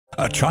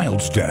A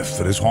child's death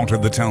that has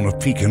haunted the town of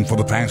Pekin for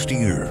the past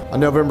year. On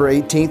November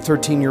 18th,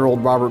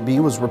 13-year-old Robert B.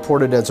 was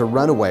reported as a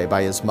runaway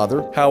by his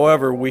mother.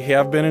 However, we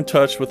have been in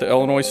touch with the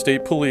Illinois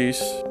State Police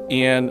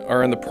and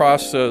are in the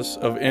process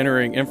of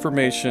entering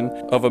information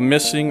of a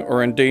missing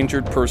or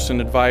endangered person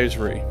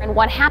advisory. And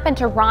what happened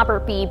to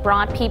Robert B.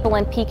 brought people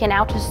in Pekin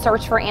out to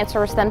search for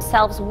answers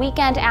themselves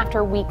weekend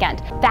after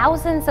weekend.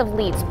 Thousands of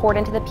leads poured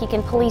into the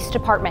Pekin Police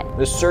Department.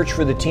 The search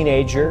for the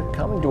teenager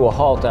coming to a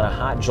halt on a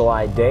hot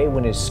July day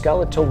when his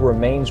skeletal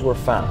remains were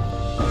found.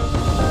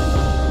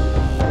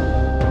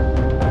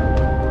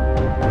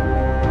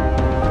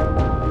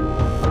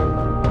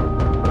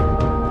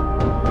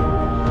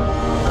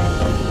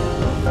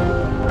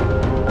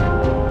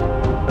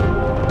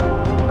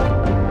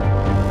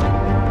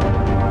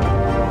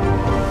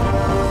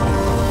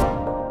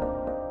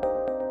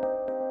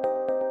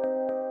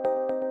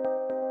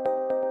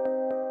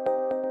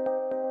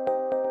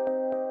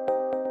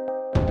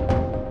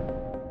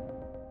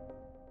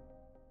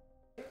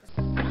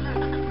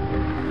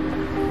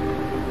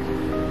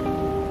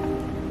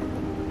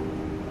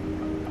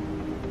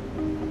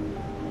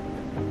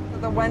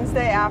 The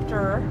Wednesday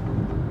after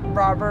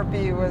Robert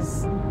B.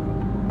 was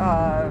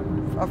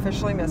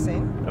officially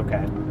missing.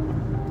 Okay.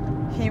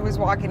 He was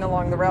walking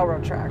along the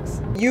railroad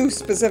tracks. You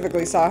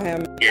specifically saw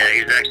him. Yeah,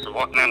 he was actually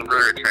walking on the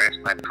railroad tracks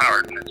by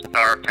It's a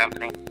power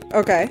company.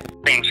 Okay.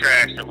 Same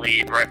tracks that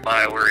lead right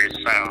by where he's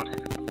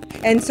found.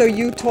 And so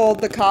you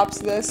told the cops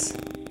this?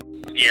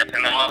 Yep,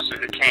 and the officer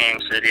that came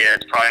said, yeah,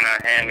 it's probably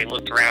not him. He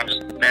looked around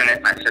just a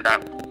minute. I said, I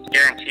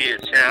guarantee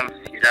it's him.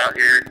 He's out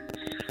here.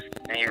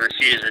 And he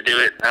refused to do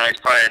it. Now he's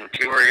probably in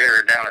Peoria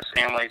or down at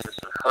Stanley's. This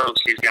is a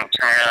hoax. He's going to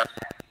turn up.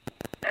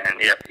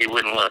 And yep, he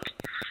wouldn't look.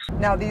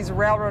 Now these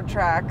railroad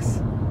tracks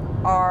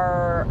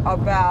are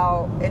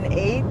about an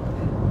eighth,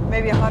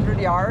 maybe 100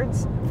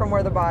 yards from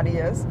where the body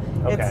is.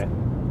 Okay.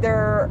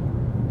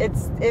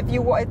 If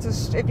you walked a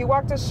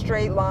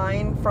straight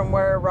line from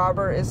where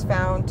Robert is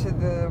found to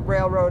the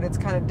railroad, it's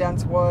kind of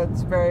dense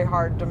woods, very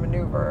hard to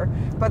maneuver.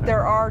 But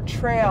there are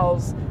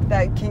trails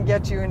that can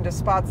get you into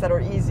spots that are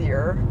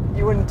easier.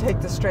 You wouldn't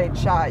take the straight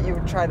shot. You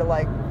would try to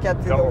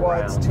get through the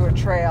woods to a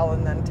trail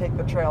and then take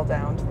the trail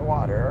down to the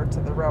water or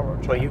to the railroad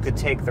tracks. But you could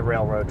take the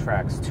railroad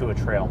tracks to a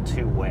trail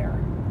to where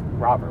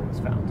Robert was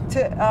found.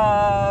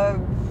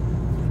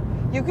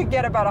 You could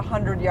get about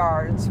 100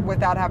 yards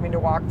without having to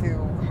walk through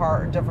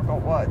hard,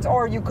 difficult woods.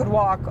 Or you could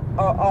walk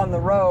on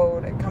the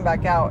road and come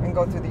back out and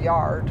go through the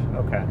yard.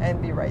 Okay.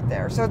 And be right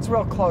there. So it's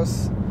real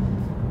close.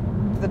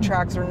 The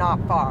tracks are not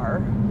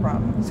far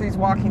from. So he's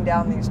walking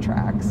down these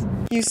tracks.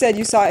 You said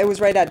you saw, it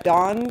was right at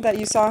dawn that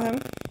you saw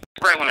him?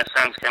 Right when the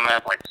sun's coming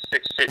up, like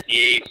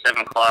 6:58,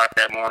 7 o'clock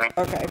that morning.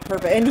 Okay,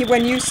 perfect. And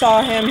when you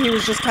saw him, he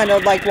was just kind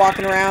of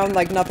walking around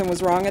like nothing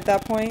was wrong at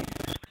that point?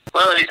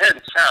 Well, he's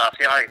heading south.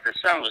 The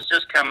sun was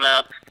just coming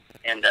up,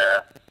 and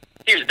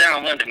he was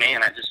downwind to me,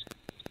 and I just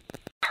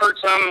heard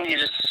something. He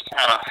just,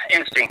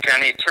 instinct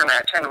kind of turned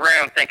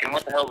around thinking,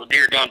 what the hell is the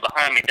deer doing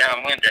behind me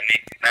downwind at me?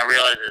 And I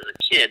realized as a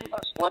kid,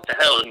 what the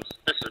hell,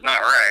 this is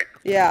not right.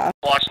 Yeah.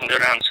 Watched him go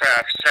down the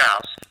tracks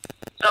south.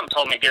 Something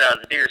told me to get out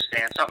of the deer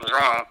stand. Something's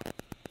wrong.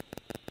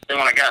 Then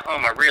when I got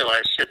home, I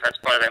realized, shit, that's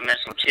probably that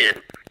missing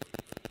kid.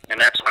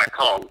 And that's when I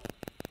called.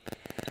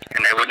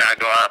 And they would not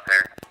go out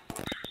there.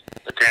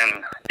 But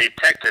then the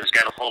detectives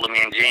got a hold of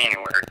me in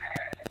January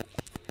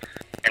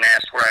and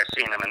asked where I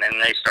seen them, and then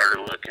they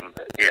started looking,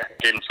 but yeah,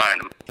 didn't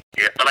find them.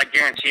 Yeah, but I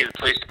guarantee you the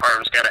police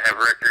department's got to have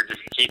records. If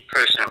you keep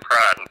pushing and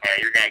prodding, yeah,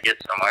 you're going to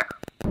get somewhere.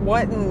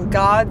 What in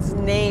God's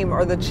name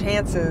are the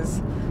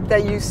chances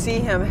that you see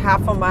him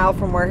half a mile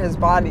from where his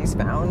body's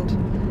found?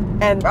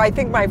 And I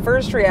think my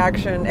first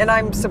reaction, and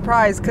I'm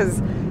surprised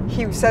because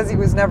he says he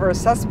was never a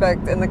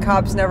suspect and the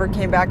cops never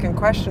came back and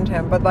questioned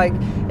him, but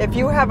if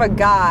you have a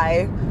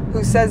guy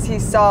who says he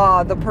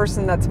saw the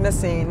person that's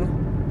missing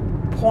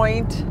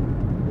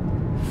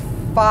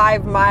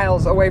 0.5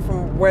 miles away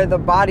from where the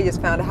body is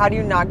found, how do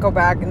you not go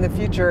back in the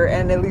future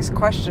and at least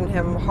question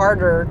him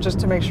harder just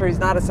to make sure he's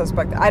not a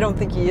suspect? I don't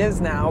think he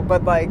is now,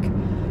 but I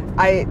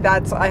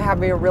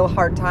have a real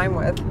hard time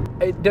with.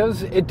 It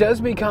does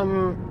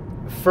become,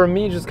 for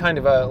me, just kind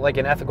of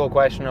an ethical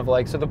question of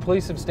so the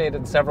police have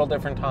stated several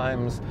different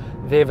times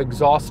they've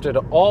exhausted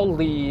all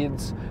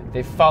leads,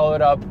 they've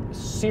followed up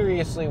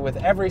seriously with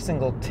every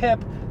single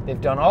tip,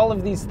 they've done all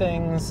of these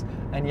things,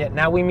 and yet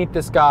now we meet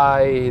this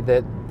guy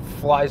that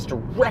flies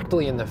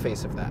directly in the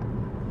face of that.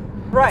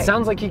 Right. It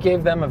sounds like he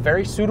gave them a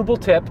very suitable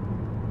tip.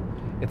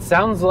 It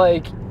sounds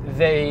like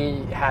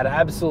they had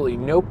absolutely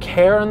no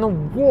care in the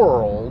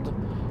world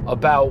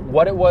about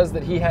what it was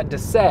that he had to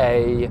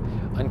say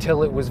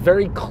until it was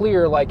very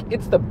clear,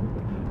 it's the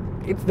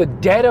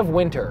dead of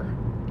winter.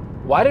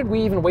 Why did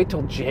we even wait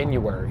till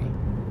January?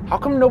 How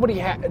come nobody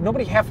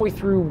halfway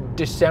through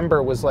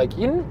December was like,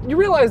 you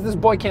realize this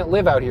boy can't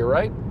live out here,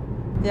 right?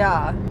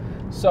 Yeah.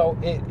 So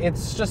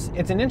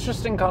it's an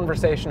interesting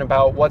conversation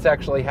about what's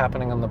actually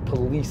happening on the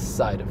police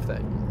side of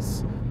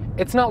things.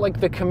 It's not like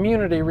the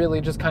community really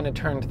just kind of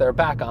turned their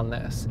back on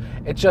this.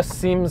 It just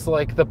seems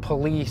like the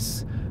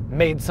police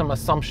made some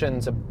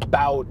assumptions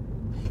about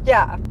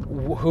Yeah.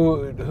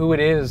 who it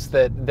is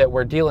that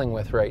we're dealing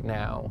with right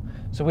now,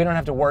 so we don't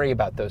have to worry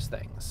about those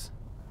things.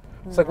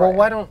 It's like, well,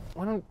 why don't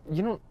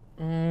you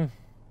don't?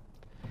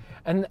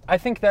 And I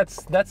think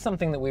that's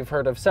something that we've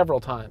heard of several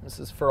times.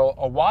 Is for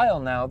a while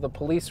now, the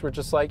police were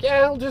just like,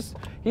 yeah,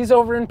 he's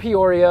over in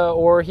Peoria,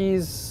 or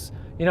he's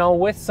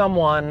with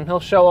someone, he'll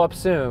show up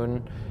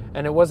soon.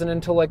 And it wasn't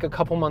until like a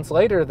couple months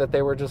later that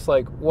they were just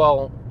like,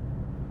 well,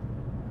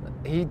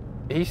 he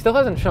still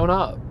hasn't shown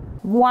up.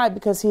 Why?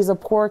 Because he's a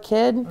poor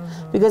kid?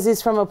 Mm-hmm. Because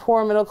he's from a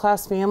poor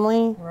middle-class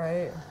family?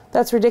 Right.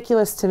 That's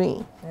ridiculous to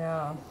me.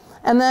 Yeah.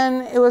 And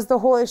then it was the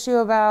whole issue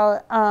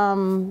about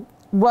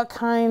what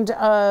kind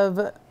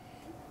of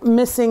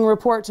missing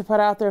report to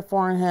put out there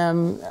for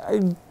him.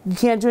 You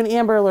can't do an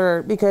Amber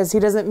Alert because he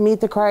doesn't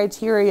meet the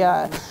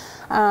criteria.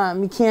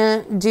 You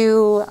can't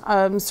do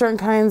certain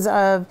kinds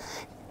of...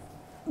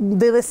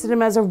 They listed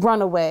him as a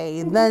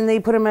runaway. Then they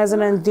put him as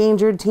an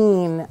endangered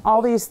teen.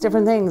 All these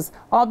different things.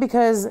 All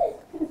because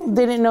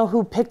they didn't know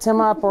who picked him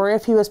up or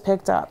if he was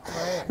picked up.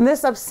 Right. And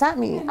this upset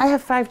me. I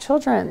have 5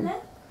 children.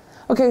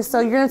 Okay,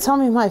 so you're going to tell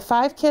me my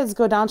 5 kids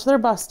go down to their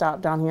bus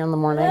stop down here in the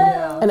morning,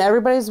 and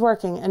everybody's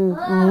working, and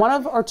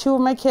 1 or 2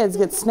 of my kids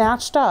get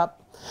snatched up,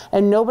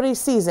 and nobody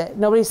sees it.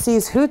 Nobody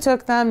sees who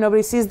took them.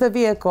 Nobody sees the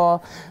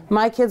vehicle.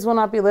 My kids will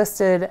not be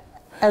listed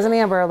as an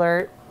Amber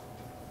Alert.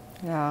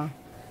 Yeah.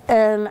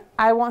 And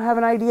I won't have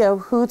an idea of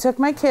who took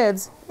my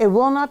kids. It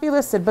will not be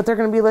listed, but they're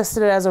going to be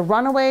listed as a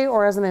runaway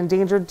or as an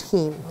endangered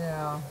teen.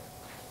 Yeah.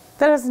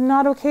 That is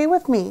not okay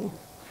with me.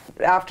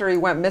 After he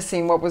went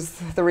missing, what was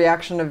the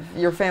reaction of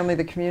your family,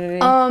 the community?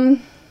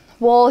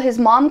 Well, his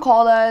mom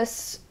called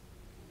us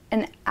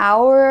an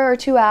hour or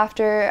 2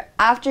 after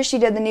she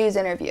did the news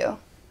interview.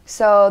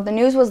 So the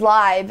news was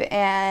live,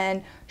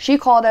 and she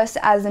called us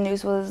as the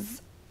news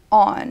was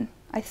on,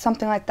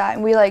 something like that.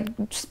 And we like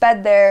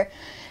sped there.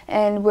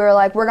 And we were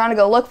like, we're gonna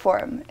go look for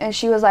him. And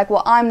she was like,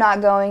 well, I'm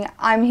not going,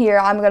 I'm here,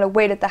 I'm gonna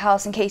wait at the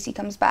house in case he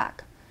comes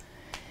back.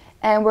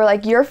 And we're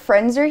like, your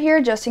friends are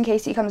here just in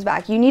case he comes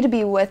back. You need to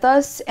be with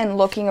us and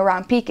looking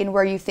around Pekin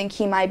where you think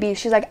he might be.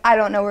 She's like, I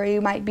don't know where he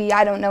might be,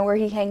 I don't know where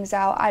he hangs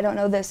out, I don't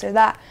know this or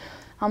that.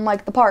 I'm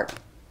like, the park,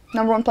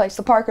 #1 place,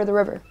 the park or the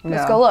river.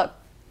 Let's go look.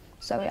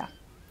 So yeah.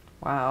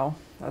 Wow,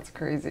 that's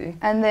crazy.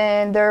 And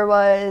then there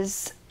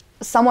was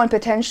someone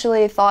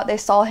potentially thought they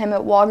saw him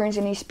at Walgreens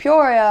in East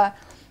Peoria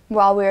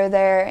while we were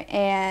there,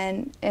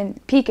 and in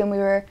Pekin we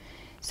were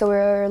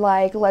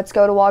like, let's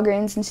go to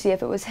Walgreens and see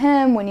if it was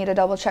him. We need to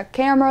double check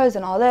cameras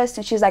and all this.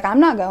 And she's like, I'm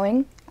not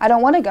going. I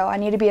don't want to go. I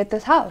need to be at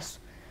this house.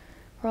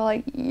 We're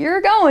like,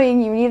 you're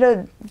going. You need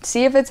to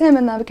see if it's him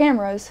in the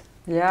cameras.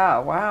 Yeah,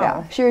 wow.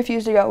 Yeah, she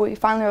refused to go. We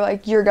finally were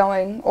like, you're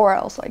going or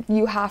else. Like,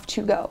 you have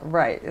to go.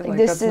 Right, like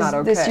this that's not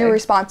okay. This is your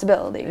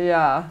responsibility.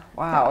 Yeah,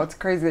 wow. Yeah. It's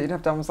crazy that you'd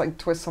have to almost like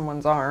twist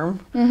someone's arm.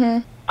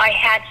 Mm-hmm. I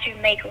had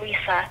to make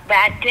Lisa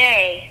that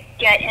day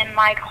get in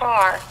my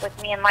car with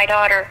me and my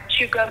daughter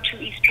to go to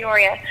East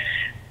Peoria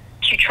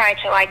to try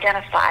to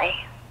identify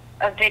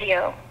a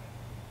video.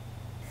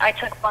 I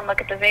took one look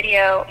at the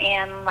video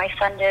and my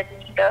son did,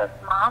 and he goes,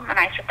 Mom, and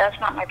I said, that's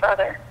not my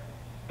brother.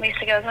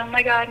 Lisa goes, oh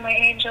my God, my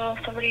angel,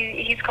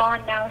 he's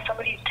gone now,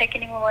 somebody's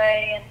taking him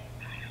away.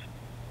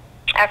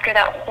 And after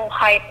that whole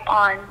hype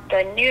on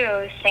the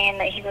news saying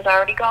that he was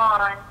already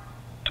gone,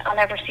 I'll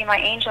never see my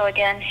angel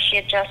again, she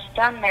had just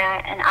done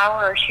that an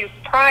hour or 2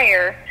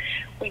 prior.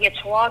 We get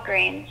to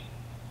Walgreens,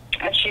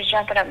 and she's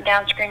jumping up and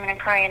down, screaming and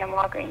crying in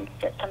Walgreens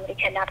that somebody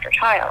kidnapped her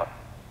child.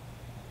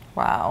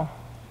 Wow.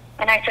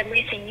 And I said,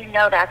 Lisa, you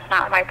know that's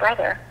not my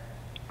brother.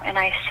 And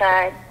I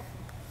said,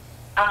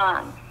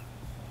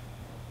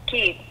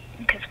 Keith,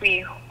 because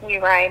we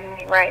ride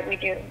and we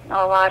do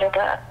a lot of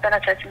the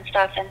benefits and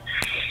stuff, and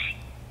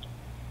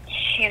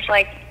he's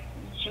like,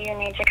 you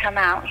need to come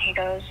out. He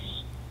goes,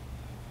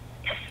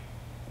 just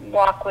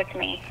walk with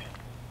me.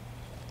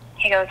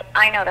 He goes,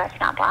 I know that's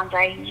not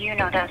Bonzai. You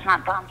know that's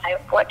not Bonzai.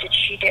 What did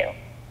she do?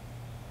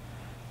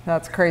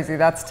 That's crazy.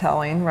 That's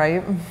telling,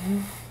 right?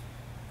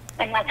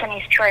 And that's an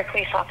East Troy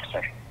police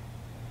officer.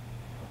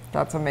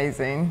 That's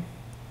amazing.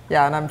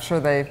 Yeah, and I'm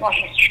sure they... Well,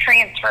 he's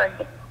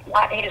transferred.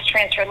 He just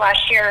transferred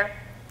last year,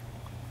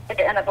 at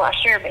the end of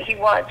last year, but he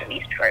was an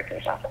East Troy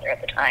police officer at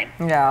the time.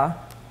 Yeah.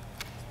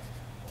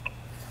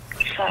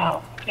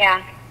 So,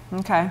 yeah.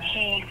 Okay.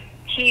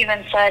 He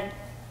even said,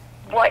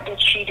 what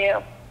did she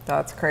do?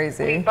 That's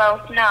crazy. We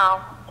both know.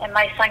 And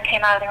my son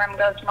came out of the room and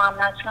goes, Mom,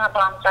 that's not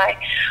Bonzai.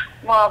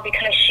 Well,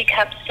 because she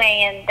kept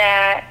saying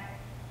that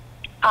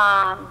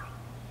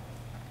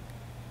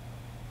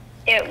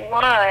it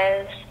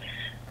was,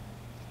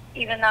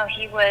 even though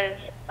he was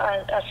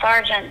a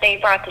sergeant, they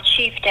brought the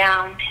chief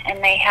down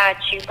and they had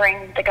to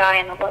bring the guy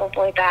and the little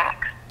boy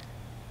back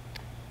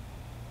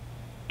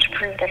to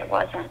prove that it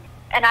wasn't.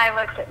 And I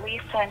looked at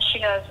Lisa and she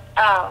goes,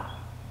 oh.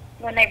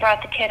 When they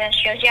brought the kid in,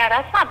 she goes, yeah,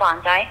 that's not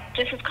Bonzai.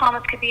 Just as calm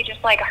as could be,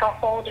 just like her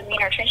whole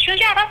demeanor. She goes,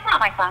 yeah, that's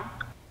not my son.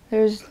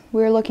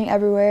 We were looking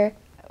everywhere.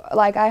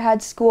 Like, I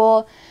had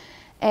school,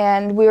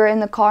 and we were in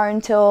the car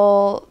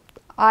until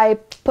I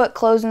put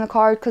clothes in the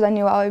car because I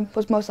knew I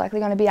was most likely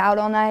going to be out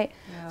all night.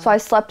 Yeah. So I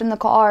slept in the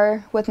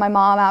car with my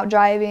mom out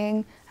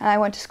driving, and I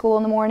went to school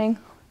in the morning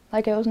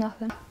like it was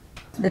nothing.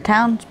 The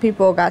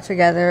townspeople got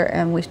together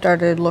and we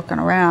started looking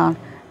around,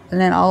 and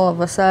then all of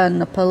a sudden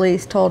the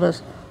police told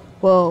us,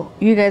 well,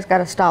 you guys got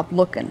to stop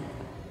looking.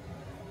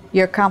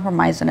 You're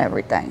compromising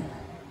everything.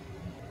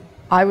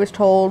 I was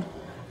told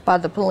by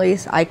the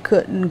police I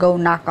couldn't go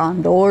knock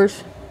on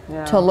doors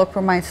to look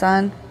for my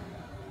son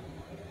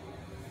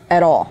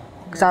at all,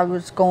 because I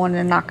was going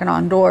and knocking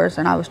on doors,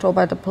 and I was told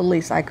by the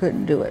police I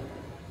couldn't do it.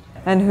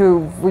 And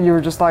who, you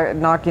were just like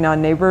knocking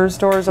on neighbors'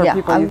 doors, or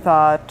people you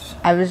thought?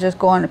 I was just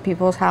going to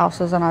people's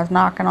houses and I was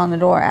knocking on the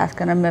door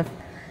asking them if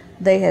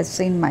they had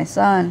seen my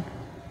son,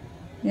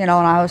 you know,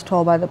 and I was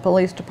told by the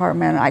police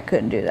department I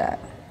couldn't do that.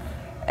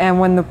 And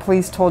when the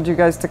police told you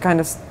guys to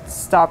kind of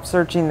stop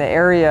searching the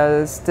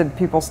areas, did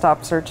people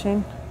stop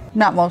searching?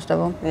 Not most of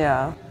them.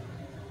 Yeah.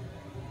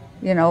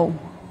 You know,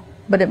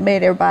 but it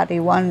made everybody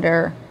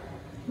wonder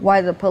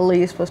why the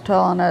police was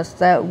telling us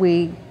that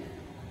we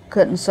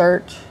couldn't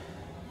search,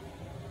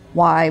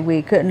 why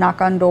we couldn't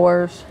knock on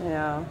doors,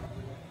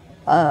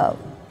 why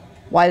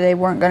they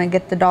weren't going to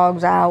get the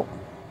dogs out.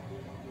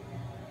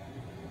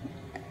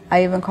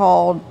 I even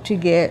called to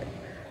get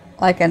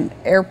like an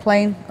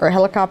airplane or a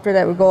helicopter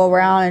that would go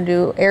around and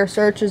do air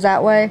searches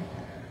that way.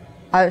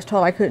 I was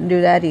told I couldn't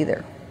do that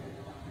either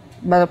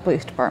by the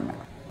police department.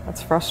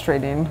 That's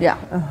frustrating. Yeah.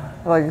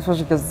 Like,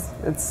 especially because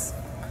it's,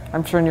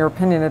 I'm sure in your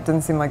opinion, it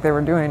didn't seem like they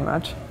were doing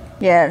much.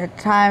 Yeah, at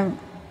the time,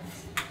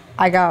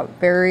 I got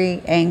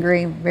very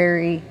angry,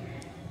 very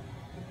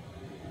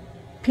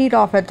peed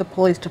off at the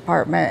police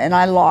department, and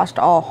I lost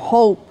all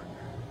hope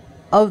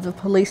of the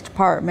police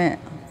department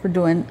for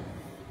doing,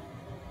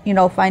 you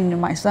know, finding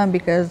my son,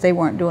 because they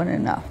weren't doing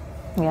enough.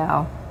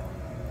 Yeah.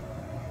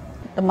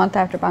 The month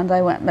after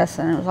Bonzai went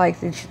missing, it was like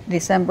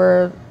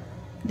December,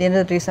 the end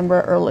of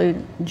December,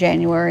 early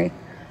January.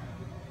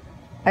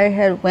 I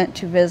had went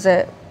to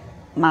visit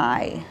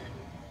my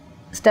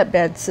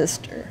stepdad's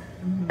sister,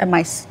 and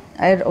I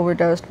had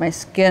overdosed. My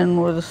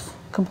skin was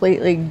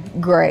completely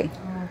gray.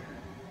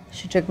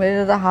 She took me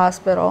to the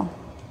hospital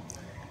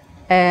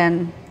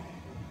and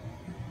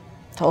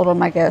told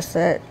them, I guess,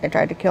 that I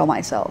tried to kill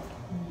myself.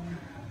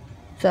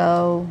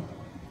 So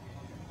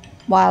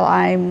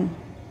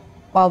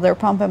while they're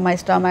pumping my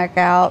stomach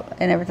out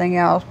and everything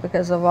else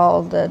because of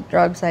all the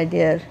drugs I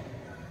did,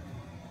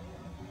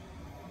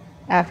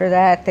 after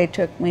that they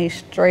took me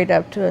straight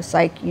up to a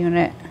psych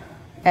unit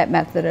at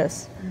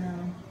Methodist.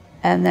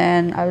 And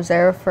then I was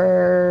there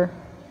for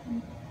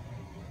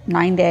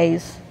 9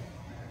 days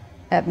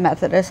at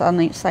Methodist on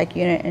the psych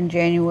unit in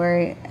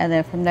January, and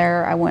then from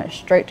there I went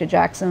straight to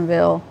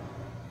Jacksonville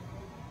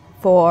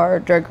for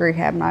drug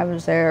rehab, and I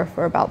was there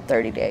for about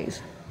 30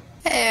 days.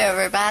 Hey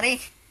everybody,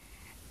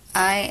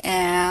 I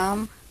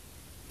am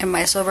in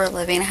my sober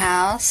living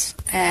house,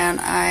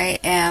 and I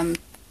am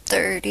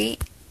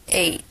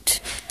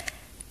 38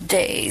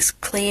 days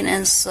clean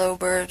and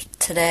sober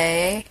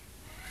today.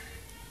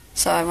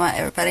 So I want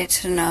everybody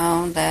to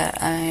know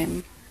that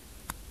I'm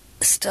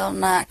still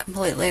not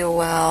completely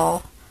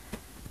well,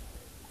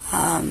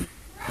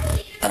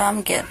 but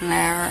I'm getting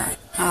there.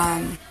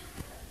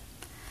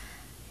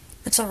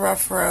 It's a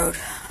rough road.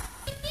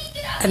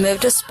 I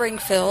moved to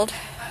Springfield.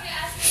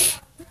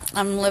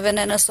 I'm living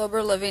in a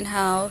sober living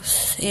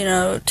house, you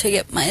know, to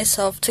get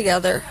myself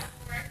together,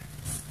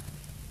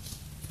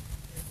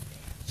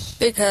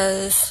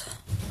 because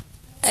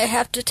I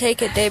have to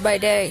take it day by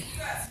day,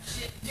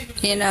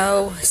 you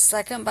know,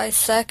 second by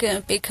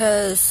second,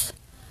 because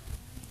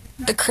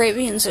the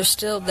cravings are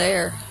still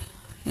there.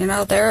 You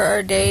know, there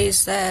are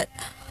days that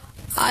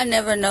I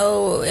never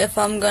know if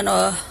I'm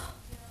gonna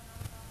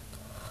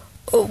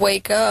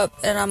wake up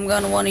and I'm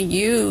gonna want to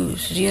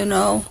use, you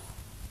know.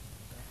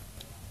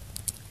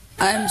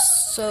 I'm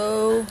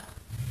so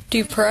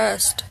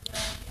depressed.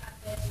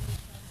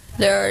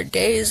 There are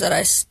days that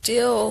I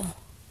still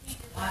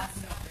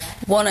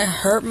want to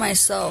hurt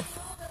myself.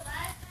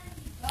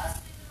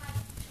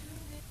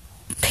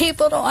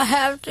 People don't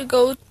have to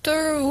go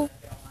through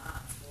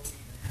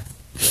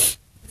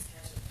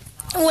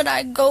what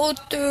I go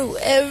through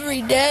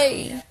every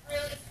day.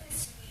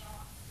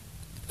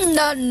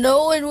 Not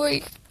knowing where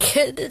your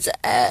kid is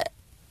at.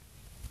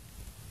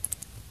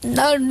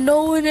 Not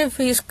knowing if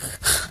he's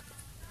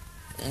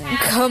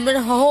coming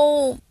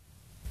home.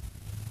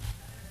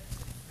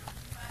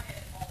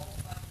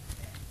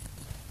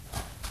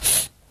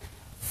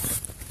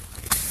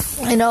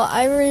 You know,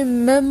 I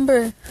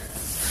remember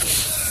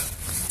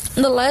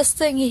the last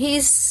thing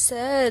he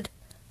said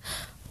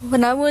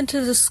when I went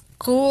to the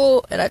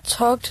school and I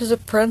talked to the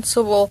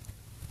principal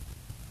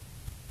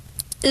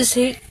is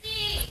he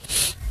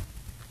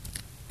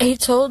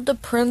told the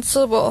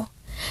principal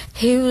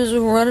he was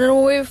running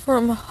away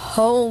from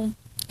home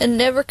and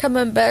never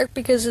coming back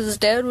because his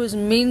dad was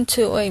mean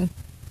to him.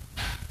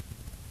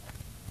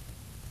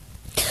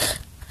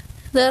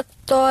 That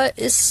thought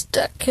is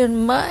stuck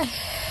in my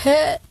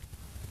head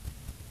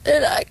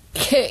and I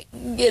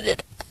can't get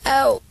it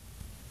out.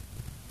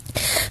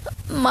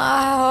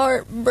 My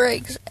heart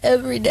breaks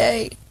every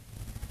day.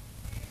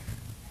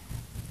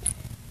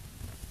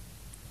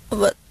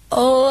 But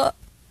all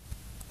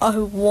I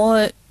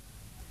want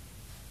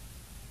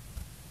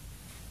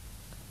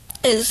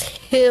is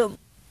him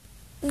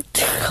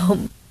to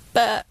come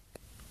back.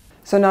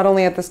 So not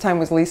only at this time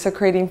was Lisa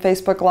creating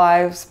Facebook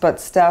Lives, but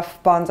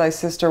Steph, Bonzai's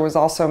sister, was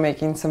also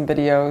making some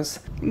videos.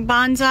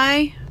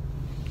 Bonzai,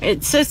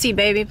 it's Sissy,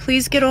 baby.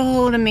 Please get a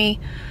hold of me.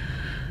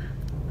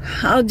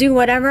 I'll do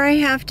whatever I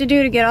have to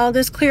do to get all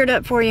this cleared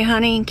up for you,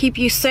 honey, and keep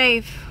you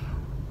safe.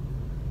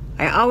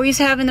 I always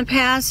have in the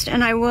past,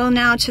 and I will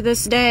now to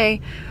this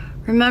day.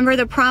 Remember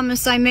the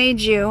promise I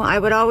made you. I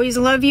would always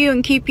love you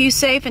and keep you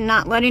safe and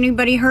not let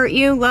anybody hurt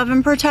you, love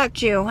and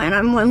protect you, and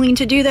I'm willing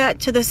to do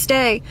that to this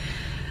day.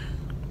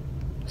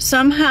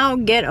 Somehow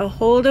get a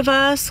hold of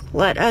us.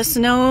 Let us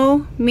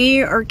know,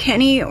 me or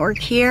Kenny or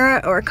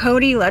Kiera or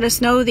Cody, let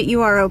us know that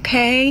you are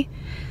okay,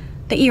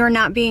 that you are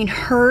not being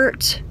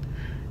hurt,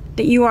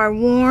 that you are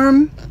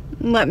warm.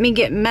 Let me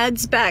get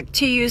meds back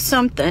to you,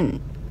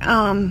 something.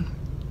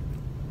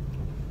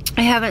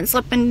 I haven't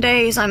slept in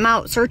days. I'm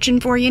out searching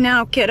for you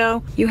now,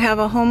 kiddo. You have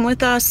a home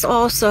with us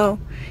also.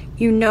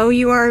 You know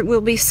you will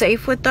be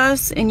safe with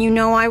us, and you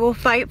know I will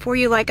fight for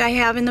you like I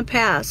have in the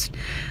past.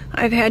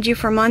 I've had you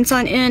for months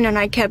on end, and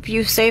I kept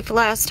you safe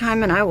last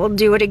time, and I will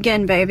do it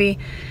again, baby.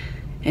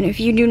 And if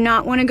you do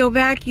not want to go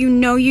back, you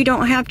know you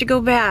don't have to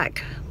go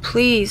back.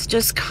 Please,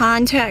 just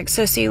contact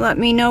Sissy. Let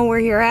me know where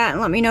you're at,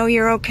 and let me know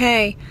you're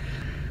okay.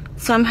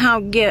 Somehow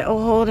get a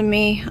hold of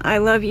me. I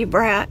love you,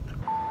 brat.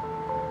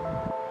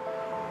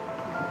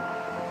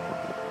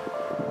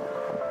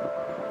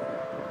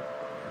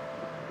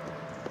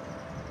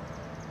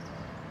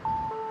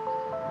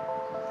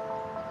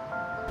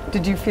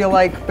 Did you feel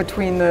like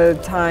between the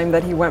time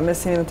that he went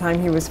missing and the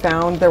time he was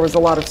found, there was a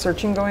lot of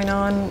searching going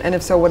on? And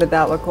if so, what did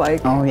that look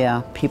like? Oh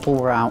yeah, people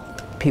were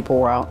out. People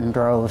were out in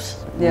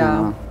droves.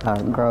 Yeah.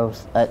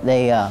 Droves.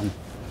 They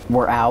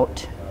were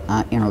out.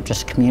 You know,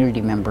 just community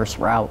members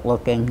were out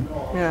looking.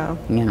 Yeah.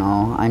 You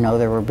know, I know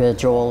there were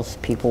vigils.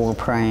 People were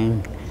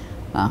praying.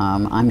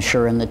 I'm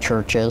sure in the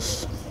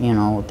churches, you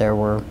know, there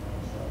were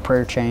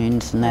prayer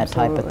chains and that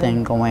type of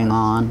thing going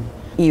on.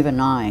 Even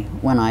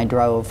when I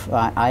drove,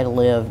 I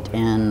lived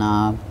in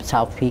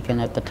South Pekin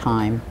at the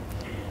time,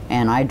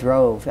 and I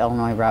drove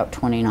Illinois Route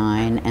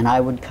 29, and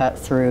I would cut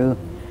through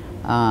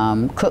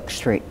Cook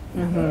Street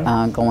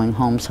going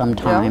home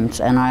sometimes,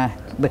 and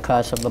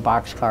because of the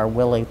boxcar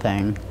Willie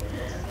thing,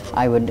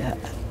 I would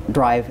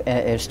drive,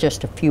 it's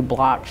just a few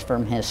blocks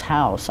from his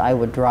house, I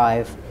would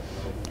drive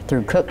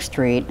through Cook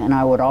Street, and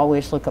I would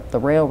always look up the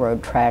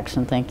railroad tracks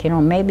and think, you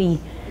know,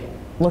 maybe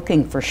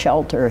looking for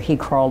shelter, he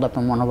crawled up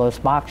in one of those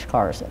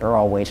boxcars that are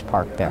always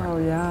parked there. Oh,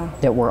 yeah.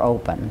 That were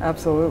open.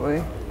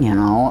 Absolutely. You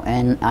know,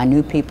 and I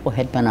knew people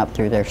had been up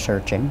through there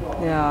searching.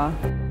 Yeah.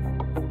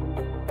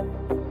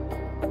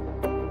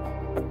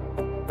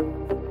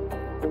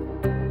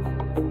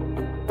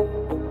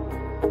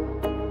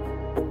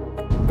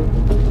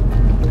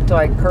 Do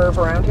I curve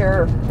around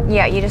here?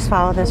 Yeah, you just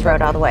follow this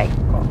road all the way.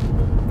 Cool.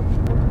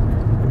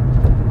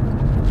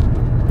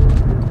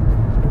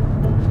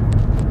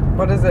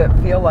 What does it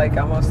feel like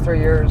almost 3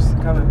 years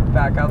coming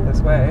back out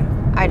this way?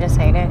 I just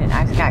hate it, and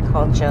I got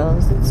cold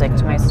chills, sick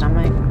to my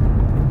stomach.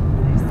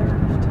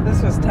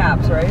 This was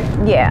TAPS, right?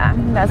 Yeah,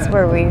 that's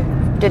where we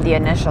did the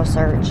initial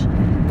search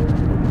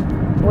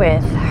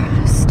with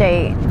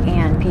state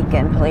and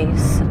Pekin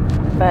police.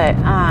 But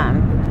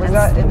was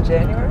that in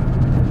January?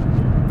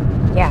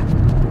 Yeah.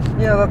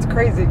 Yeah, that's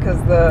crazy because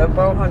the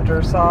bow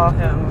hunter saw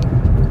him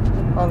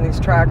on these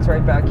tracks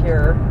right back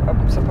here,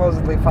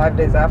 supposedly 5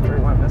 days after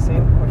he went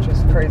missing, which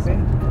is crazy.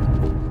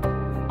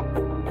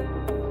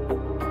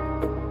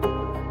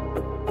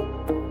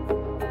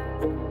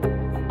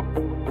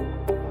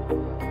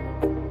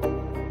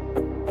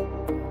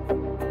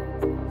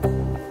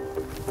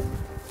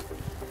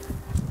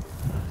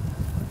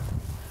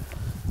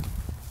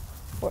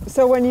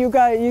 So when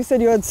you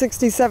said you had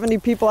 60, 70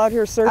 people out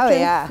here searching? Oh,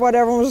 yeah. What,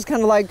 everyone was just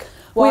kind of like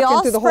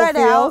walking through the whole field?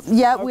 Out.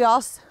 Yeah, okay.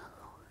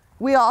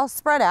 we all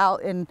spread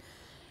out and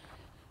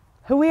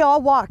we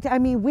all walked. I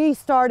mean, we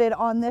started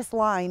on this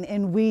line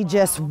and we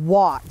just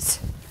walked.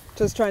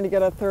 Just trying to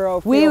get a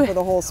thorough feel for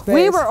the whole space.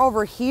 We were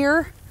over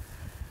here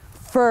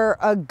for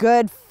a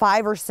good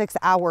 5 or 6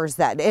 hours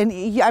and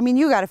I mean,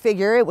 you got to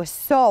figure it was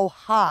so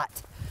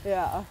hot.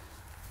 Yeah.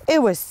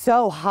 It was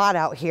so hot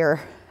out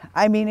here.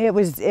 I mean, it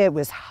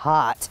was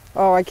hot.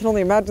 Oh, I can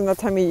only imagine that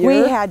time of year.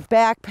 We had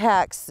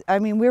backpacks. I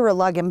mean, we were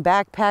lugging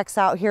backpacks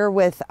out here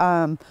with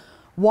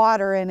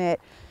water in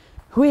it.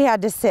 We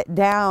had to sit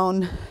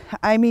down,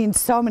 I mean,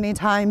 so many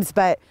times,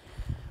 but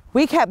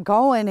we kept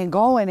going and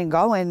going and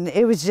going.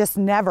 It was just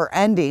never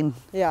ending.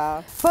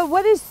 Yeah. But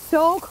what is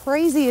so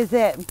crazy is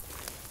that,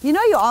 you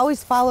know, you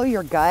always follow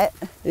your gut?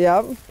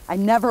 Yep. I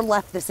never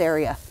left this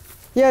area.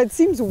 Yeah, it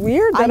seems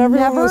weird that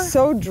everyone was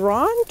so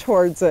drawn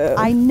towards it.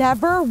 I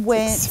never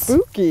went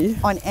spooky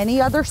on any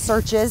other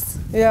searches.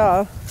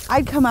 Yeah.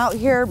 I'd come out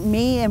here,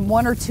 me and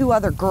 1 or 2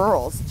 other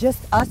girls, just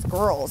us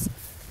girls.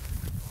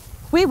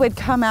 We would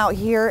come out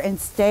here and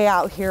stay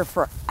out here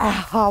for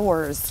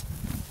hours,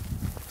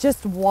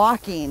 just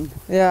walking.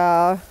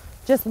 Yeah.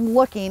 just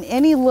looking,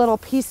 any little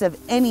piece of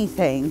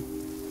anything.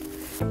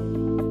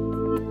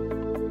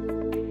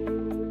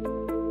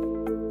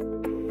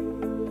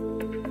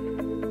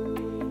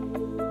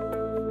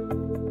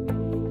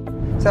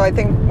 So I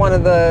think one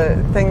of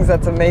the things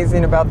that's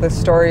amazing about this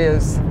story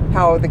is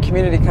how the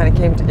community kind of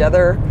came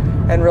together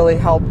and really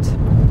helped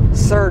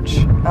search,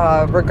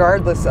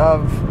 regardless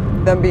of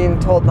them being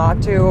told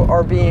not to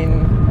or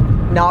being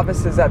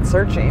novices at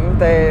searching.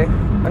 I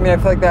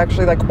feel like they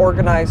actually like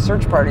organized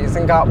search parties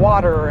and got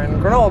water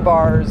and granola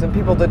bars and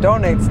people to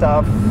donate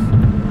stuff.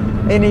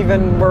 And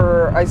even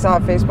I saw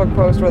a Facebook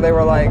post where they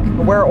were like,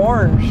 wear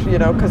orange, you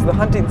know, because the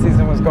hunting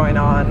season was going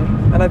on.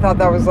 And I thought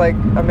that was like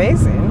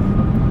amazing.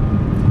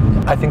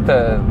 I think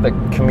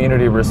the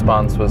community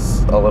response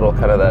was a little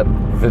kind of that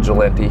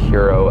vigilante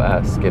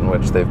hero-esque, in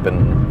which they've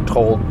been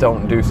told,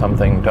 don't do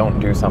something, don't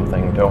do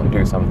something, don't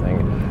do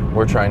something.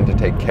 We're trying to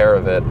take care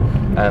of it.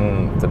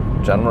 And the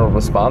general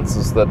response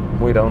is that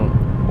we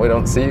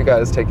don't see you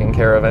guys taking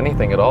care of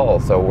anything at all,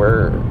 so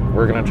we're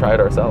gonna try it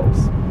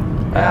ourselves.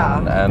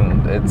 Yeah.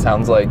 And it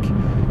sounds like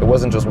it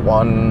wasn't just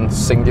one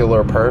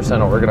singular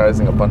person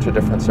organizing a bunch of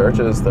different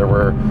searches. There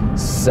were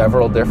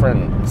several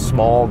different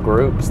small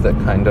groups that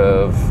kind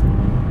of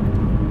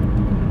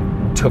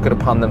took it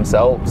upon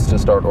themselves to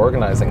start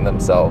organizing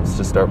themselves,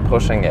 to start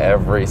pushing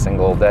every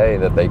single day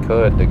that they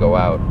could to go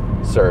out,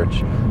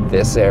 search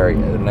this area.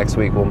 Next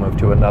week we'll move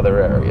to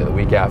another area. The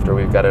week after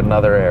we've got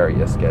another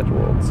area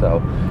scheduled.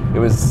 So it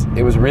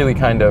was really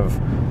kind of,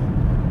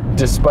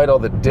 despite all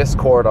the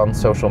discord on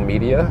social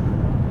media,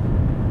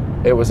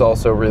 it was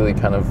also really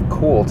kind of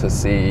cool to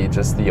see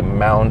just the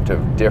amount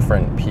of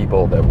different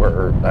people that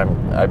were,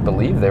 I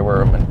believe they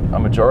were a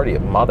majority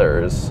of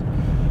mothers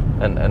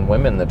and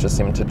women that just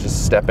seemed to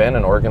just step in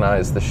and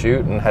organize the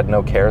shoot and had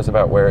no cares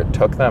about where it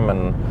took them,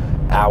 and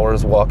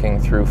hours walking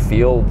through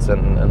fields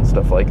and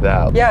stuff like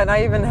that. Yeah, and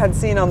I even had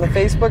seen on the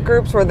Facebook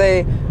groups where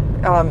they,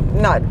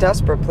 not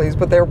desperate pleas,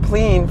 but they were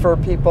pleading for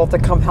people to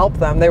come help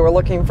them. They were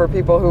looking for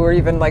people who were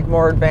even like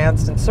more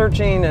advanced in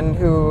searching and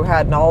who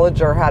had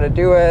knowledge or how to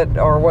do it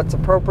or what's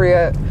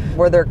appropriate,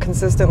 where they're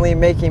consistently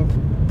making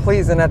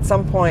pleas. And at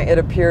some point it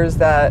appears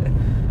that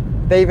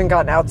they even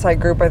got an outside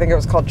group, I think it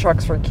was called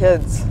Trucks for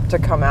Kids, to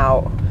come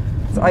out.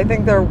 So I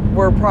think there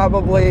were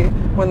probably,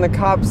 when the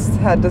cops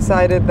had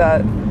decided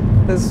that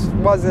this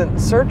wasn't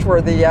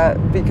search-worthy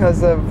yet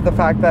because of the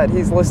fact that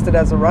he's listed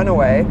as a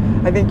runaway,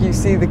 I think you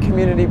see the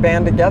community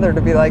band together to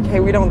be like,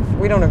 hey, we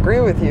don't agree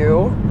with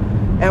you,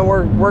 and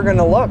we're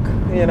gonna look,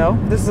 you know?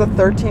 This is a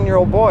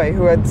 13-year-old boy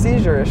who had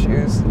seizure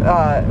issues.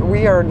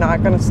 We are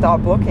not gonna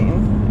stop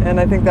looking. And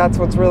I think that's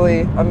what's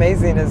really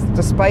amazing, is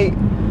despite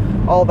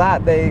all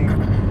that,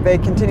 they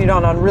continued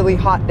on really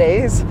hot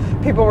days.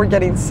 People were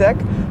getting sick.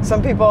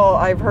 Some people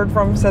I've heard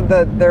from said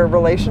that their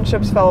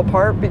relationships fell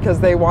apart because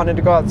they wanted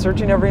to go out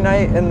searching every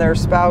night and their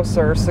spouse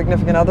or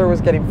significant other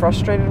was getting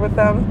frustrated with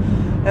them.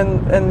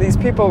 And these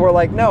people were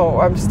like, no,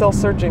 I'm still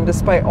searching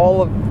despite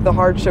all of the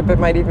hardship it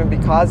might even be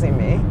causing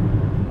me.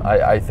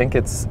 I think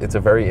it's a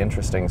very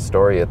interesting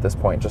story at this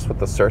point, just with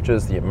the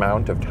searches, the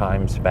amount of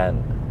time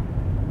spent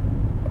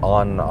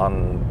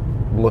on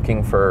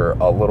looking for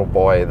a little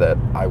boy that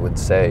I would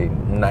say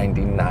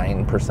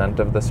 99%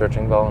 of the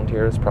searching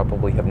volunteers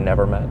probably have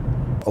never met.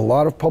 A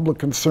lot of public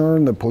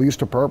concern. The police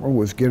department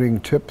was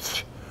getting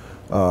tips,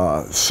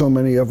 so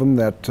many of them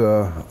that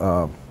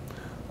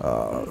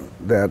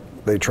that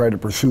they tried to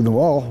pursue them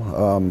all.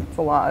 It's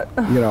a lot.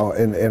 You know,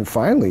 and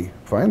finally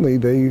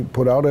they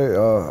put out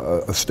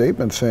a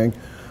statement saying,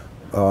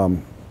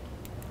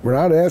 we're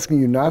not asking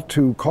you not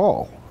to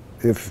call,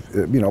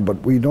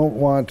 but we don't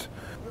want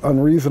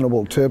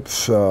unreasonable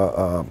tips,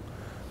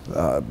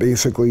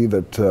 basically,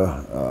 that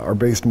are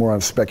based more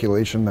on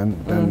speculation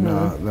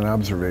than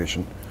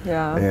observation.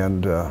 Yeah.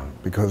 And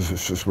because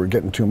it's just, we're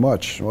getting too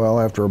much. Well,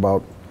 after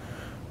about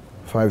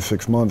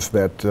 5-6 months,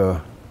 that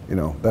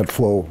that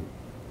flow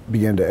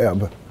began to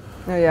ebb.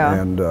 Oh, yeah.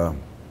 And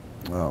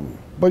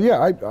but yeah,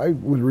 I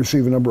would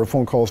receive a number of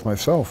phone calls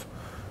myself.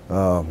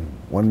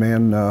 One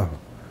man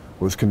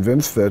was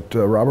convinced that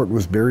Robert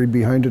was buried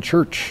behind a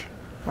church.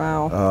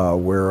 Wow.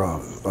 Where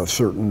a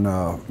certain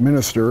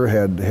minister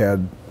had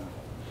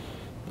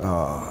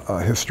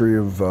a history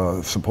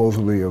of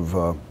supposedly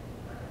of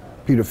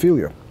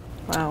pedophilia.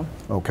 Wow.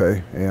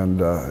 Okay,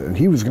 and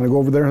he was going to go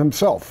over there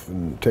himself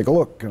and take a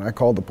look. And I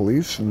called the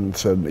police and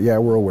said, yeah,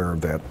 we're aware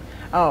of that.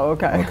 Oh,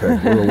 okay. Okay,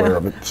 we're aware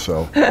of it.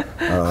 So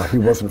he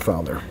wasn't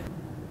found there.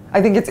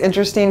 I think it's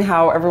interesting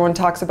how everyone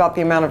talks about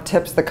the amount of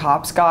tips the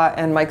cops got,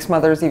 and Mike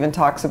Smothers even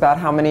talks about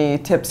how many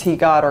tips he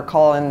got or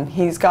call-in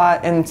he's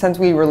got. And since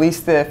we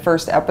released the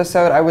first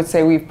episode, I would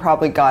say we've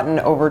probably gotten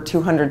over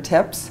 200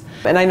 tips.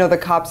 And I know the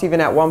cops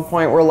even at one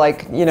point were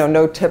like,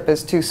 no tip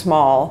is too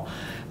small.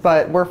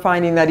 But we're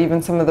finding that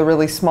even some of the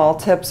really small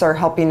tips are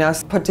helping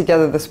us put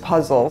together this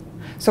puzzle.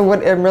 So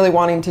what I'm really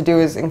wanting to do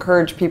is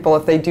encourage people,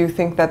 if they do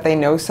think that they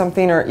know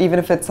something, or even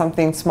if it's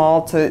something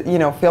small, to, you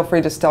know, feel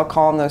free to still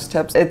call in those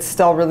tips. It's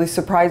still really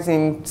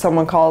surprising.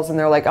 Someone calls and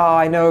they're like, oh,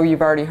 I know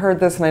you've already heard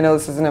this and I know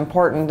this isn't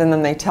important, and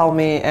then they tell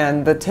me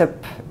and the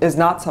tip is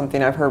not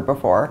something I've heard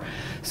before.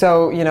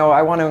 So, you know,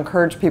 I want to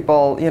encourage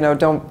people, you know,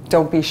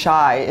 don't be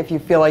shy. If you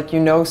feel like you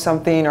know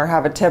something or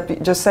have a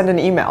tip, just send an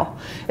email.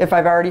 If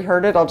I've already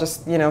heard it, I'll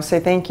just, you know, say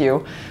thank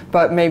you.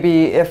 But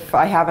maybe if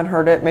I haven't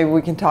heard it, maybe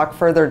we can talk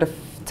further to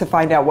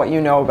find out what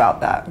you know about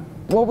that.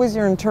 What was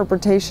your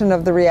interpretation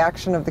of the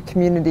reaction of the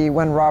community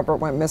when Robert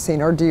went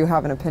missing, or do you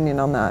have an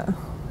opinion on that?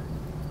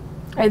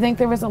 I think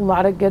there was a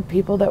lot of good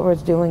people that were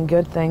doing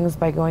good things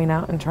by going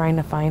out and trying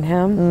to find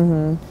him.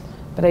 Mm-hmm.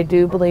 But I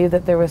do believe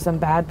that there was some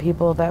bad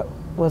people that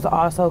was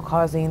also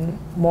causing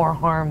more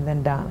harm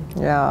than done.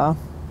 Yeah.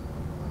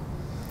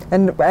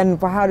 And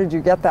how did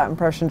you get that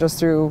impression? Just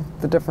through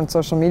the different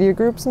social media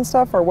groups and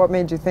stuff, or what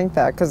made you think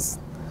that? Because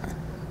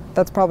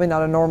that's probably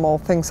not a normal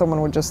thing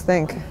someone would just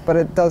think, but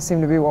it does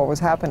seem to be what was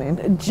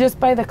happening. Just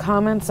by the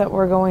comments that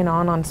were going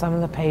on some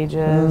of the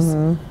pages.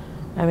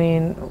 Mm-hmm. I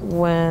mean,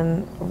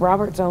 when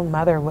Robert's own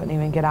mother wouldn't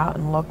even get out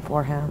and look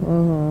for him.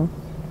 Mm-hmm.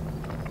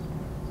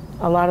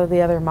 A lot of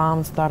the other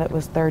moms thought it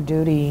was their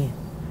duty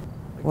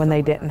when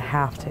they didn't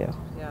have to.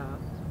 Yeah.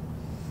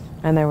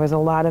 And there was a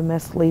lot of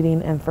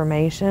misleading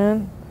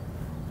information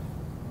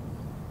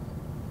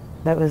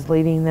that was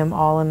leading them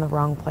all in the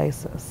wrong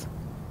places.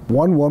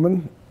 One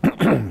woman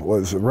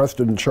was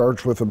arrested and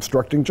charged with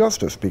obstructing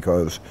justice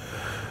because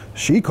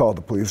she called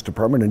the police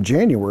department in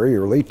January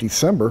or late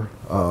December,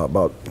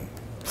 about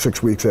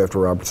 6 weeks after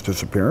Robert's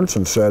disappearance,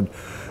 and said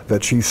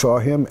that she saw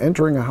him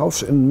entering a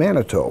house in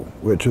Manitou,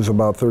 which is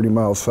about 30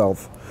 miles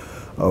south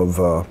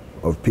of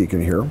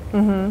Pekin here.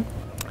 Mm-hmm.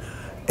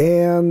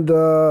 And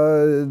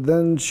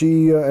then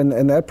she,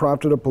 and that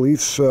prompted a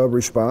police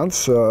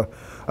response. I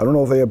don't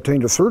know if they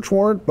obtained a search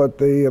warrant, but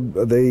they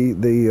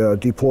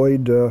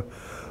deployed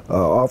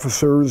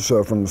officers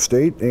from the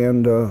state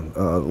and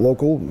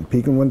local.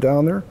 Pekin went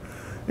down there.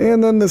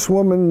 And then this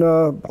woman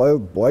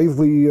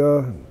blithely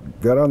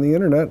got on the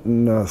internet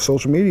and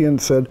social media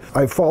and said,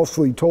 I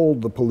falsely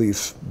told the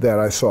police that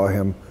I saw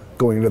him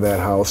going to that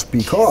house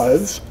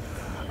because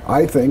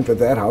I think that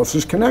that house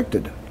is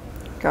connected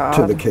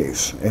to the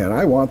case, and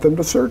I want them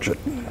to search it.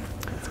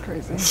 That's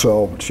crazy.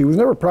 So she was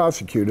never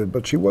prosecuted,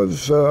 but she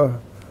was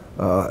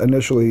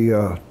initially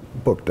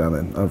booked on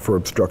it for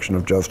obstruction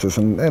of justice,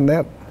 and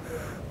that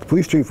the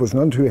police chief was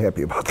none too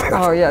happy about that.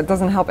 Oh yeah, it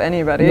doesn't help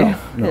anybody. No.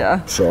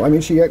 Yeah. So I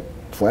mean, she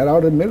flat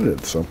out admitted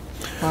it. So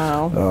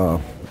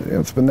wow.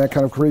 It's been that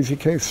kind of crazy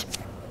case.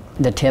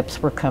 The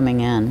tips were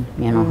coming in,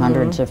 you know, mm-hmm.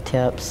 hundreds of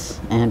tips,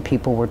 and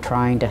people were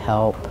trying to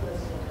help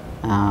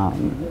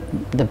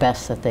the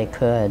best that they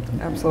could.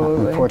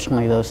 Absolutely.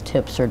 Unfortunately, those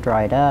tips are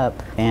dried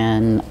up,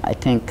 and I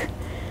think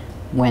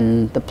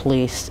when the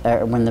police,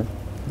 when the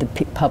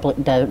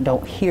public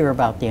don't hear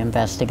about the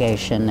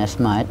investigation as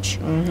much,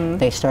 mm-hmm.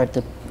 they start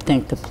to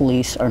think the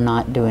police are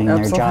not doing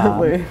their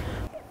job.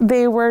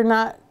 They were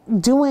not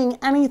doing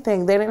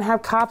anything. They didn't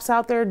have cops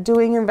out there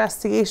doing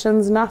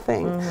investigations,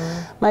 nothing.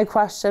 Mm-hmm. My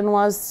question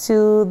was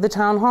to the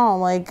town hall,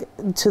 like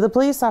to the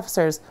police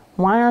officers,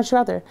 why aren't you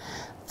out there?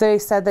 They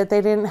said that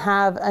they didn't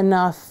have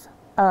enough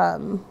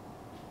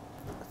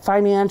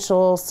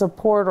financial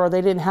support, or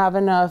they didn't have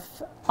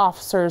enough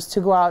officers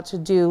to go out to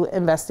do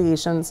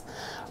investigations.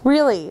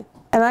 Really.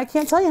 And I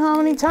can't tell you how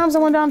many times I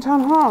went down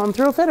town hall and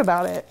threw a fit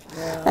about it.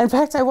 Yeah. In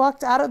fact, I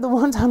walked out of the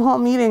one town hall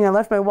meeting and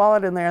left my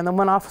wallet in there, and then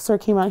one officer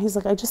came out, he's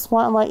like, I just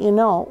want to let you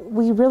know,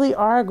 we really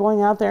are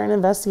going out there and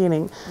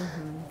investigating.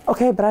 Mm-hmm.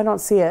 Okay, but I don't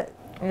see it.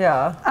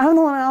 Yeah. I'm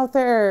the one out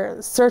there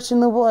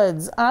searching the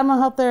woods. I'm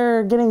out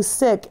there getting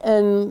sick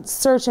and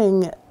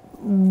searching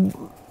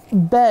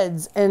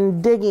beds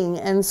and digging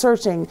and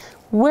searching.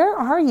 Where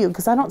are you?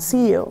 Because I don't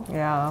see you.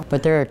 Yeah.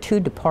 But there are two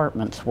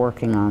departments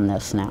working on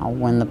this now.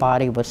 When the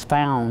body was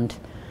found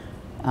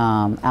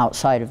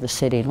outside of the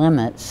city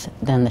limits,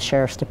 then the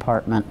Sheriff's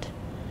Department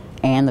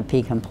and the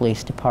Pekin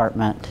Police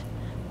Department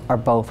are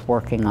both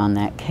working on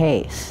that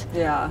case.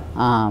 Yeah.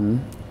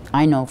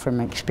 I know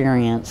from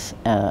experience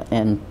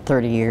in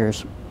 30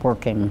 years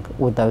working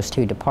with those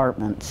two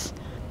departments,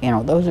 you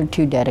know, those are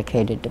two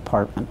dedicated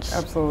departments.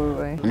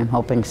 Absolutely. And I'm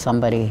hoping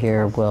somebody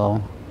here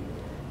will,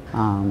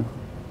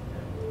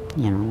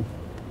 you know,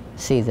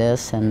 see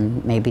this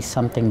and maybe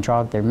something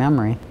jog their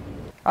memory.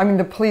 I mean,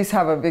 the police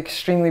have an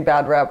extremely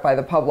bad rep by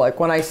the public.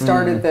 When I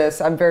started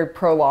this, I'm very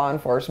pro-law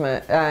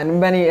enforcement, and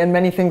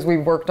many things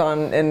we've worked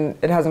on, and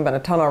it hasn't been a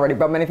ton already,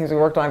 but many things we've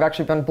worked on, I've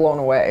actually been blown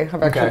away.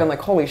 I've actually been like,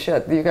 holy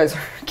shit, you guys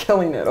are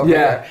killing it over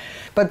there.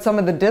 But some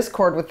of the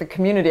discord with the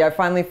community, I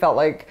finally felt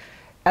like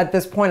at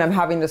this point I'm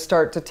having to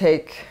start to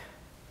take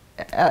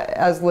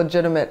as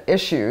legitimate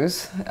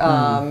issues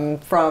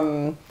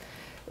from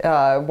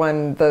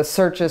when the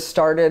searches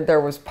started.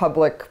 There was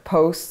public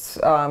posts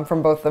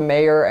from both the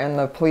mayor and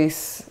the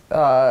police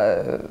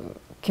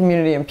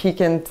community in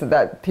Pekin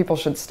that people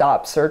should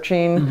stop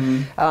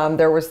searching.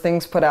 There was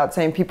things put out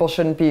saying people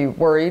shouldn't be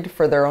worried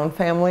for their own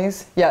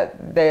families, yet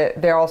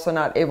they're also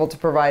not able to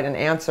provide an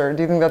answer.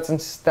 Do you think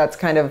that's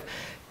kind of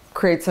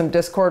creates some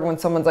discord when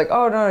someone's like,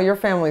 oh no, your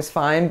family's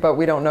fine, but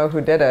we don't know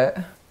who did it?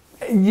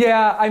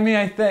 Yeah, I mean,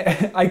 I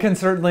think I can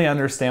certainly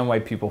understand why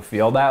people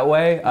feel that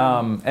way.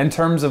 In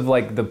terms of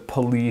like the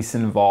police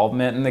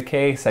involvement in the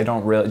case, I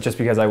don't really, just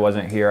because I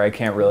wasn't here, I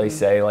can't really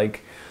say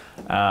like,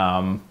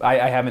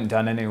 I haven't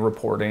done any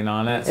reporting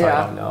on it, so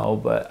I don't know,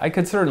 but I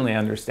could certainly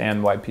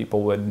understand why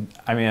people would,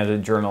 I mean, as a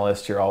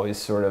journalist, you're always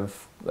sort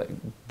of, like,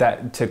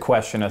 that to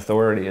question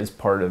authority is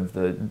part of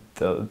the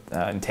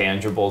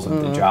intangibles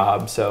of the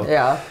job,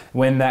 so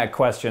when that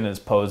question is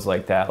posed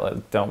like that,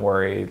 like, don't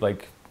worry,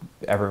 like,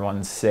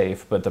 everyone's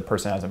safe, but the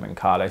person hasn't been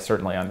caught, I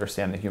certainly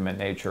understand the human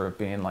nature of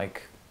being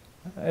like,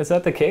 is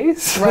that the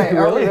case? Right,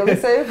 really? Are we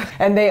really safe?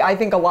 And I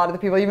think a lot of the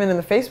people, even in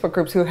the Facebook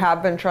groups, who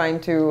have been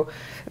trying to,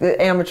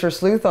 the amateur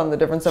sleuth on the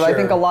different stuff, I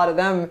think a lot of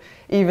them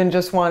even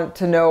just want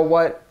to know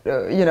what,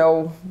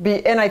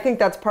 and I think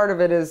that's part of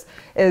it is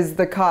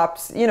the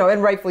cops,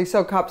 and rightfully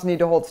so, cops need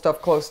to hold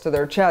stuff close to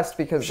their chest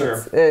because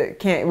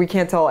we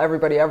can't tell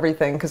everybody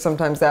everything, because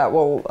sometimes that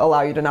will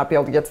allow you to not be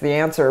able to get to the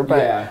answer,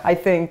 but I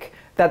think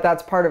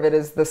that's part of it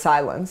is the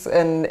silence,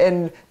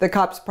 and the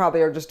cops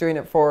probably are just doing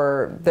it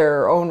for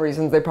their own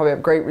reasons. They probably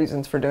have great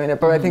reasons for doing it,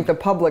 but I think the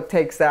public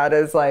takes that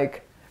as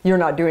like, you're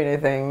not doing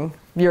anything,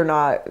 you're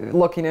not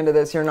looking into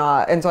this, you're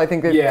not, and so I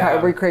think it kind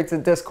of recreates a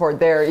discord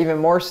there even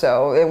more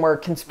so, and where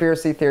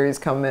conspiracy theories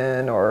come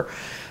in, or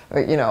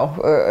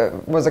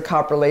was a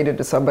cop related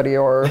to somebody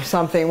or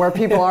something, where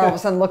people are all of a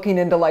sudden looking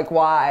into like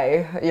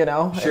why,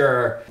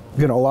 Sure.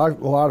 A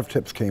lot of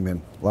tips came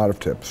in, a lot of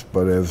tips,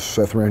 but as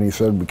Seth Raney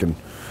said, we can.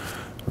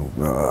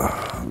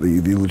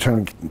 The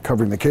lieutenant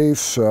covering the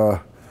case, we'll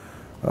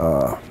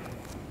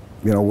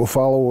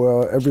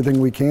follow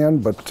everything we can,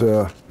 but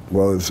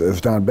well,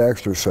 as Don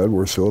Baxter said,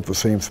 we're still at the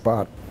same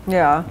spot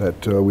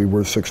that we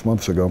were 6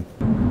 months ago.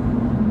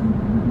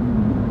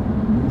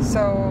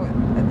 So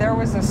there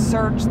was a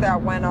search that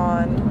went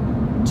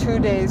on 2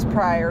 days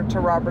prior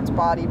to Robert's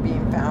body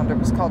being found. It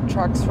was called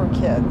Trucks for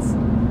Kids.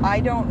 I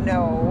don't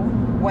know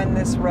when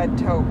this red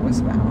tote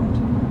was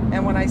found,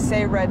 and when I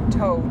say red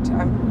tote,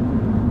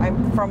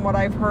 from what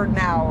I've heard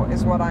now,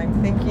 is what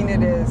I'm thinking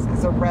it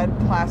is a red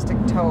plastic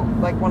tote,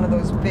 like one of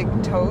those big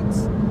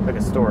totes. Like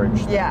a storage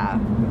thing. Yeah.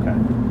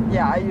 Okay.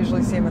 Yeah, I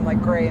usually see them in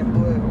like gray and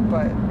blue,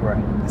 but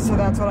so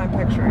that's what I'm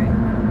picturing.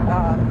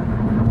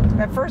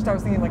 At first I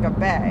was thinking like a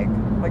bag,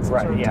 like some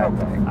sort of tote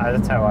bag.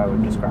 That's how I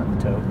would describe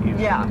the tote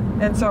usually. Yeah,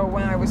 and so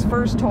when I was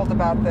first told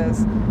about this,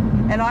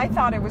 and I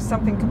thought it was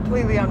something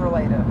completely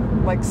unrelated,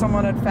 like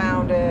someone had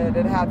found it,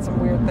 it had some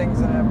weird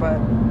things in it, but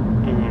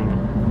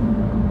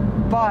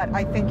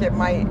I think it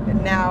might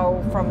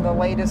now, from the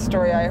latest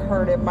story I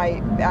heard, it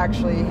might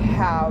actually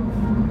have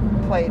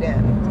played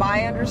in.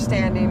 My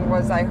understanding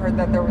was I heard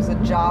that there was a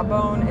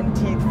jawbone and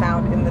teeth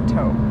found in the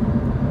tote.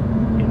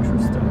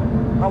 Interesting.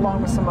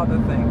 Along with some other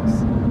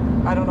things.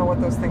 I don't know what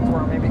those things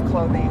were, maybe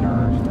clothing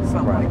or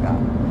something like that.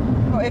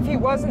 If he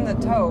was in the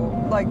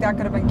tote, like that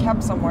could have been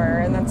kept somewhere,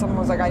 and then someone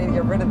was like, I need to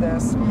get rid of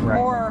this.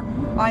 Or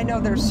I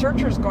know there's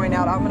searchers going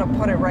out, I'm going to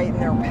put it right in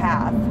their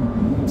path.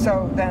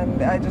 So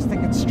then I just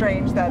think it's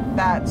strange that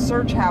that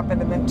search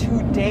happened, and then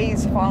 2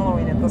 days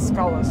following it, the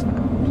skull is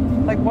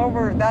found. Like,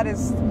 that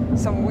is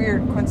some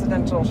weird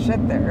coincidental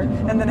shit there.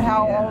 And then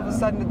how all of a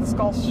sudden did the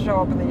skull show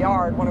up in the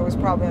yard when it was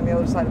probably on the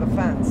other side of the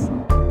fence?